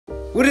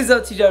What is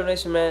up, TW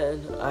Nation,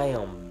 man? I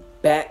am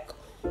back.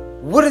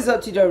 What is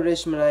up, TW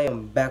Nation, man? I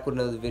am back with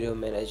another video,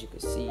 man. As you can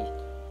see,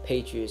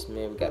 Patriots,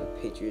 man. We got a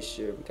Patriots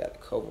shirt. We got a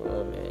cover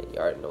on, man. You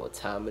already know what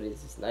time it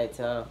is. It's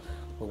nighttime.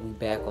 But we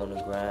back on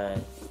the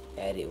grind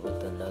at it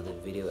with another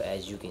video.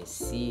 As you can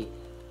see,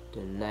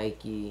 the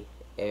Nike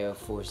Air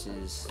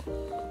Forces.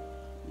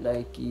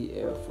 Nike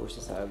Air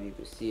Forces, however you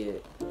can see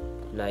it.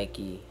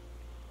 Nike.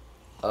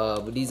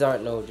 But these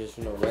aren't just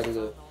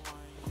regular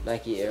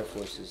Nike Air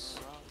Forces.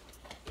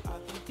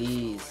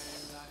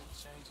 These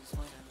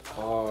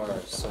are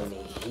some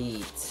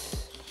Heat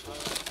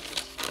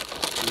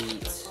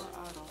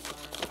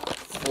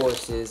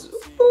Forces.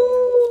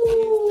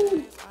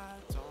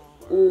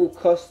 Ooh,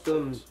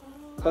 custom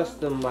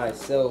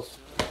myself.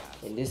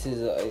 And this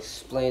is an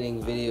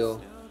explaining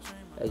video.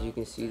 As you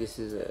can see, this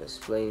is an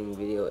explaining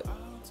video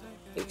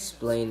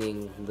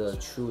explaining the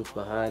truth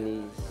behind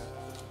these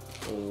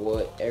and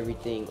what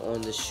everything on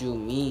the shoe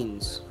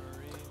means.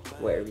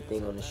 What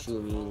everything on the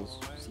shoe means.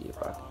 See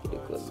if I can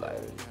get a good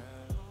lighting.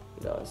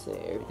 You know what I'm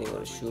saying? Everything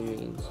on the shoe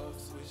means.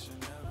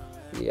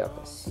 Yeah, y'all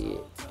can see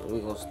it. And we're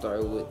gonna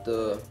start with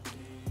the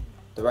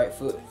right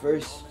foot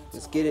first.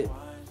 Let's get it.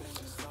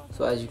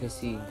 So as you can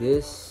see,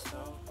 this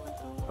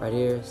right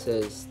here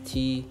says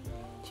TW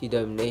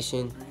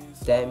Nation.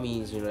 That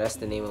means, that's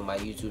the name of my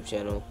YouTube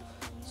channel.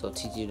 So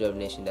TW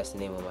Nation, that's the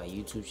name of my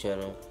YouTube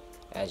channel.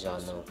 As y'all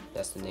know,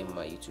 that's the name of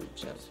my YouTube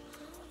channel.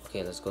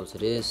 Okay, let's go to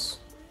this.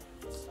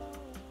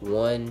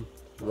 One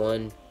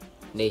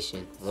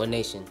nation. One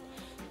nation.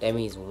 That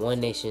means one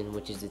nation,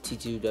 which is the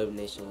TTW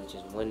Nation, which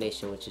is one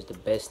nation, which is the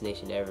best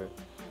nation ever.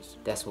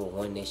 That's what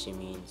one nation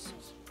means.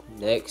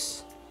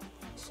 Next,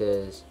 it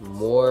says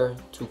more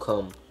to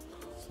come.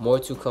 More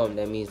to come.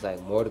 That means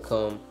like more to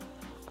come.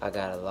 I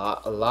got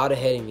a lot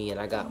ahead of me,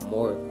 and I got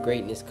more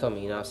greatness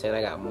coming. You know what I'm saying?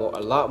 I got a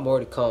lot more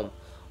to come,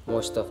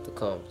 more stuff to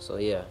come. So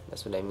yeah,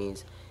 that's what that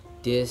means.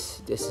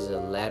 This is a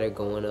ladder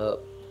going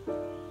up,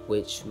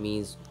 which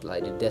means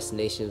like the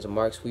destinations and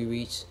marks we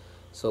reach.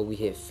 So we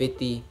hit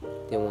 50,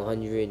 then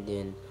 100,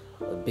 then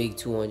a big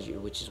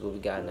 200, which is what we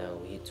got now.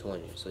 We hit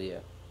 200. So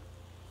yeah.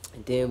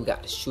 And then we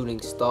got the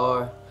shooting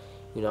star.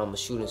 I'm a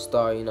shooting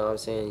star. You know what I'm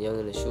saying? Young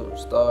and the shooting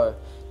star.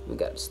 We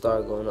got the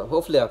star going up.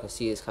 Hopefully I can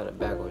see it's kind of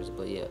backwards,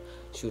 but yeah,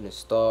 shooting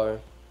star.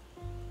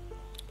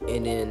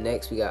 And then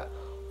next we got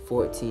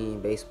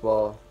 14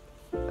 baseball.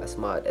 That's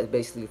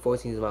basically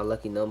 14 is my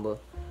lucky number.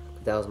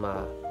 That was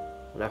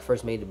when I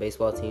first made the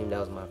baseball team, that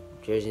was my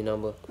jersey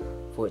number,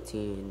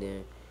 14. And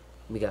then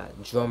we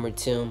got Drummer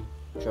Tim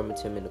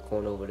in the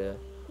corner over there,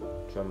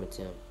 Drummer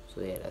Tim. So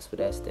yeah, that's what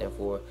that stands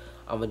for.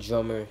 I'm a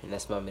drummer, and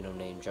that's my middle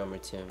name, Drummer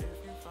Tim.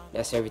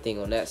 That's everything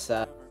on that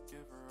side.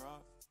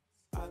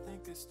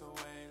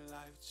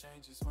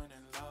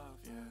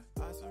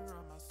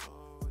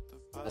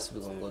 So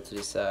we're gonna go to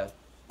this side.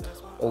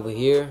 Over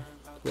here,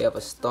 we have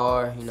a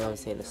star. You know what I'm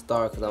saying? A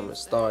star, because I'm a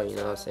star. You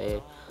know what I'm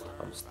saying?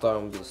 I'm a star.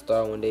 I'm gonna be a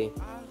star one day.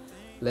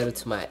 Letter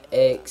to my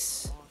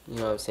ex. You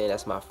know what I'm saying?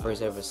 That's my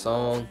first ever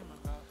song.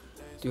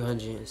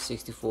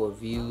 364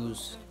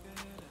 views.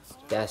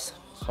 That's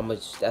how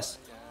much. That's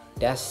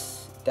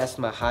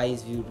my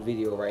highest viewed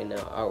video right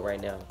now. Out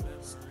right now.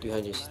 It's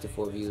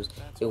 364 views.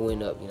 It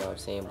went up. You know what I'm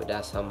saying? But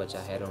that's how much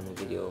I had on the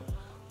video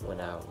when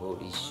I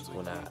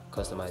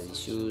customized these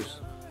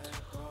shoes.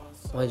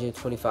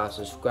 125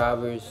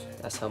 subscribers.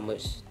 That's how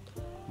much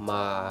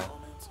my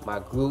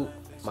group,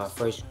 my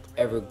first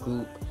ever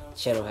group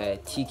channel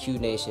had, TQ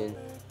Nation.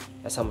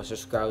 That's how much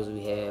subscribers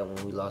we had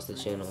when we lost the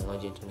channel.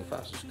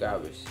 125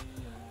 subscribers.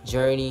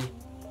 Journey.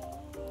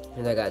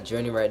 And I got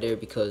Journey right there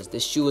because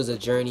this shoe is a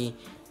journey.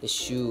 This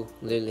shoe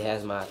literally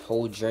has my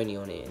whole journey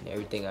on it and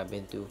everything I've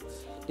been through.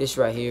 This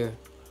right here,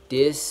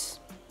 this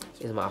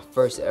is my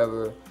first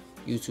ever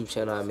YouTube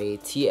channel I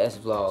made. TS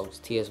Vlogs,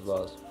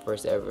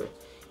 first ever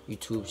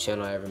YouTube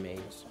channel I ever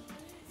made.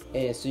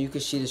 And so you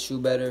can see the shoe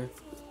better.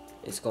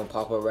 It's gonna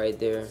pop up right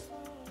there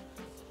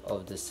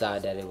of the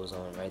side that it was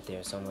on, right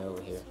there, somewhere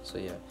over here. So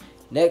yeah,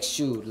 next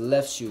shoe, the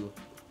left shoe.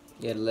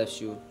 Yeah, the left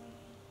shoe.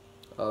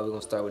 We're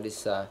gonna start with this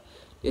side.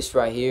 This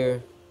right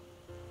here,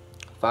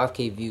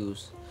 5K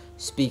views.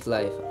 Speak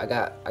Life. I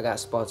got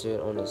sponsored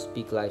on the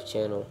Speak Life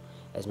channel,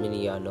 as many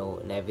of y'all know,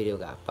 and that video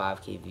got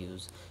 5K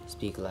views.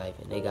 Speak Life,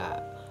 and they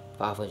got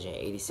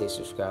 586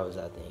 subscribers,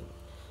 I think.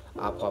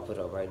 I'll pop it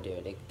up right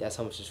there. That's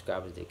how much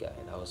subscribers they got,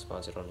 and I was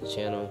sponsored on the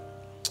channel.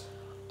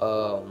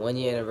 1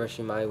 year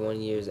anniversary. My 1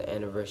 year's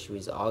anniversary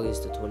is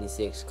August the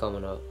 26th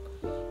coming up.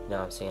 You know what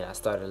I'm saying? I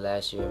started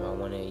last year. My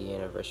 1 year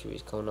anniversary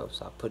is coming up,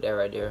 so I put that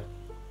right there.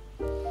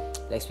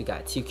 Next we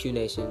got TQ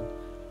Nation,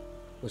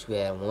 which we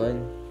had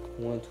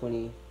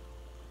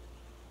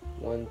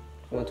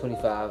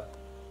 125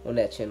 on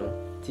that channel.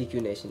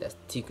 TQ Nation. That's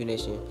TQ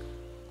Nation.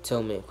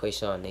 Tillman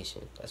Quayshawn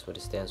Nation. That's what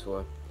it stands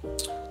for.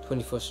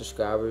 24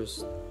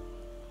 subscribers.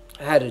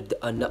 I had a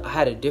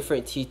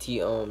different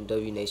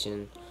TTW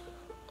Nation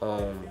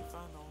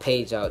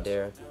page out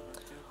there,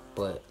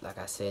 but like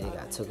I said, it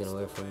got taken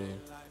away from me.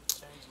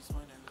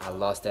 I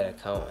lost that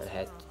account and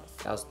had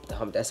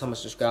that's how much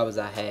subscribers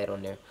I had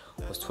on there,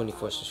 was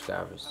 24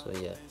 subscribers. So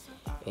yeah,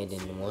 and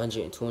then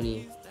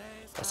 120.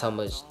 That's how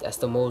much. That's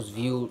the most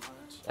viewed.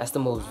 That's the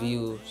most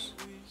views.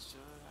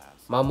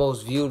 My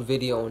most viewed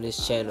video on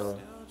this channel,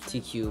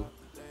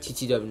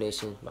 TTW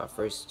Nation, my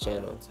first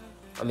channel.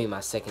 I mean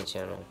my second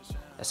channel.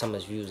 That's how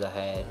much views I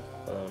had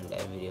on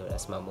that video.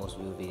 That's my most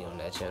viewed video on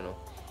that channel.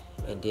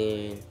 And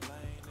then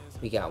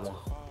we got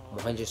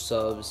 100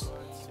 subs,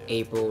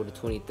 April the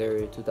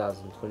 23rd,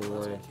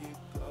 2021.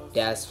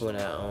 That's when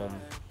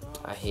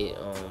I hit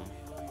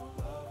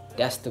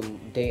that's the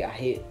day I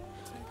hit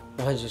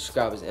 100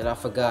 subscribers. And I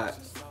forgot,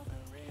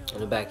 on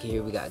the back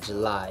here we got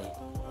July,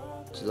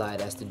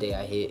 that's the day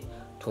I hit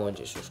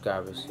 200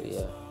 subscribers. So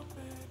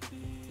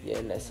yeah,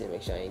 and that's it.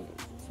 Make sure I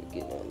ain't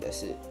forgetting one.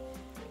 That's it.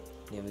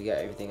 Then we got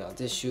everything out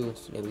this shoe.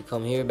 Then we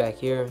come here, back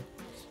here,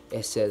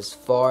 it says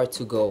far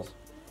to go.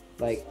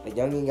 Like a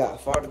youngin got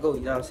far to go,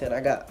 you know what I'm saying?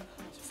 I got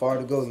far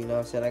to go, you know what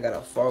I'm saying? I got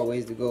a far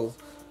ways to go.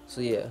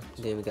 So yeah,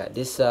 then we got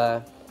this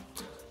side,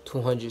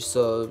 200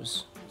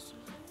 subs,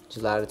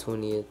 July the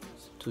 20th,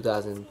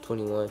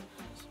 2021.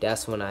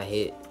 That's when I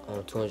hit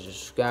 200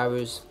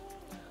 subscribers.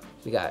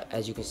 We got,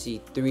 as you can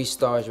see, 3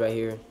 stars right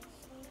here.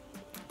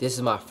 This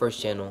is my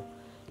first channel,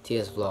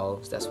 TS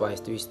Vlogs. That's why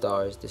it's 3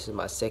 stars. This is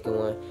my second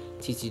one,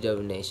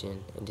 TTW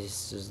Nation. And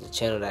this is the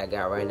channel that I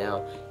got right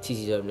now,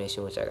 TTW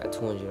Nation, which I got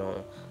 200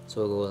 on.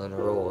 So it goes on the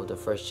row of the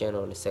first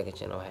channel and the second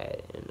channel I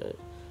had, and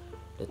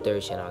the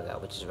third channel I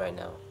got, which is right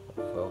now.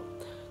 So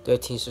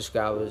 13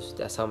 subscribers.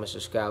 That's how much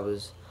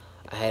subscribers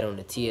I had on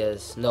the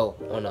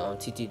on the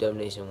TTW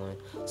Nation one.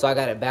 So I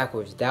got it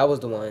backwards. That was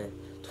the one.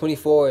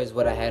 24 is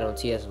what I had on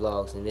TS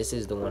Vlogs, and this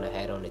is the one I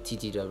had on the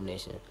TTW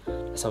Nation.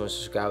 That's how much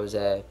subscribers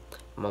I had.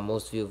 My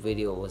most viewed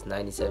video was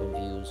 97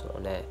 views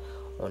on that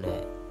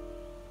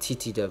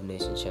TTW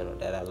Nation channel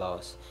that I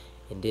lost.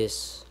 And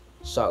this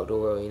shocked the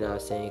world, you know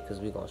what I'm saying? Because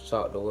we're gonna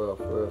shock the world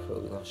for real.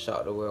 We're gonna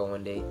shock the world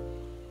one day.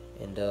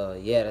 And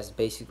yeah, that's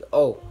basically.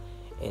 Oh,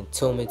 and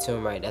Tillman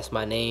Right, that's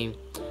my name.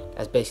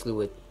 That's basically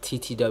what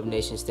TTW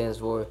Nation stands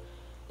for.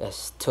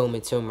 That's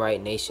Tillman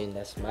Right Nation.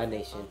 That's my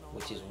nation,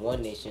 which is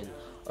one nation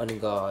under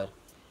God.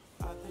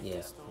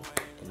 Yeah,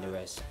 and the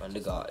rest under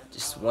God.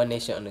 Just one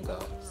nation under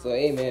God. So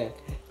hey man,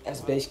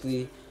 that's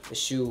basically the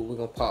shoe. We're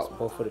gonna pop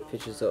both of the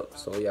pictures up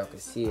so y'all can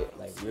see it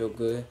like real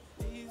good.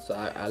 So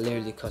I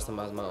literally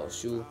customized my own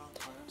shoe.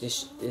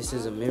 This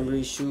is a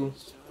memory shoe.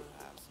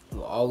 It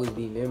will always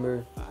be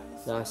memory.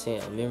 You know what I'm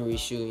saying? A memory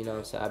shoe, you know what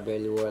I'm saying? I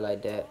barely wore it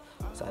like that.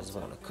 So I just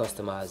want to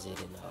customize it,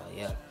 and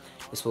yeah.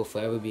 This will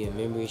forever be a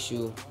memory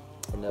shoe.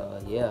 And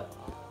yeah,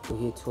 we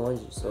hit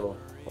 200. So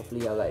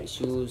hopefully y'all like the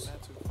shoes.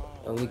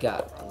 And we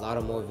got a lot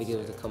of more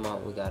videos to come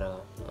out. We got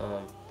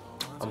I'm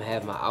gonna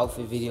have my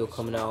outfit video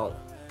coming out,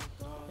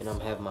 and I'm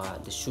gonna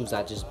have the shoes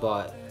I just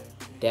bought,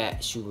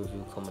 that shoe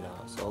review coming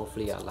out. So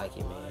hopefully y'all like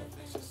it, man.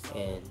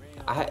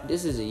 And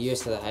this is a year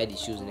since I had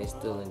these shoes, and they're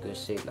still in good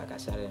shape. Like I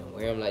said, I didn't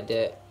wear them like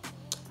that.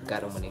 I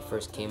got them when they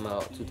first came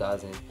out,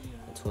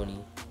 2020. You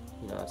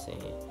know what I'm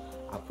saying?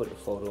 I put a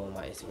photo on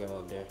my Instagram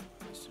up there.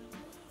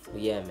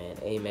 But yeah, man.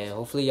 Hey, man.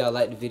 Hopefully y'all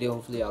like the video.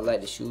 Hopefully y'all like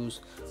the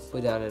shoes.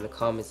 Put down in the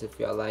comments if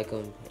y'all like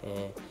them.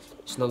 And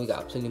just know we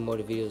got plenty more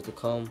videos to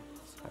come.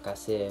 Like I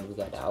said, we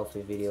got the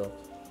outfit video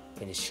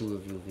and the shoe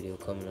review video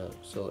coming up.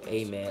 So,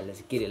 hey, man.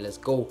 Let's get it. Let's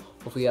go.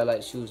 Hopefully y'all like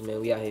the shoes,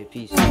 man. We out here.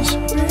 Peace.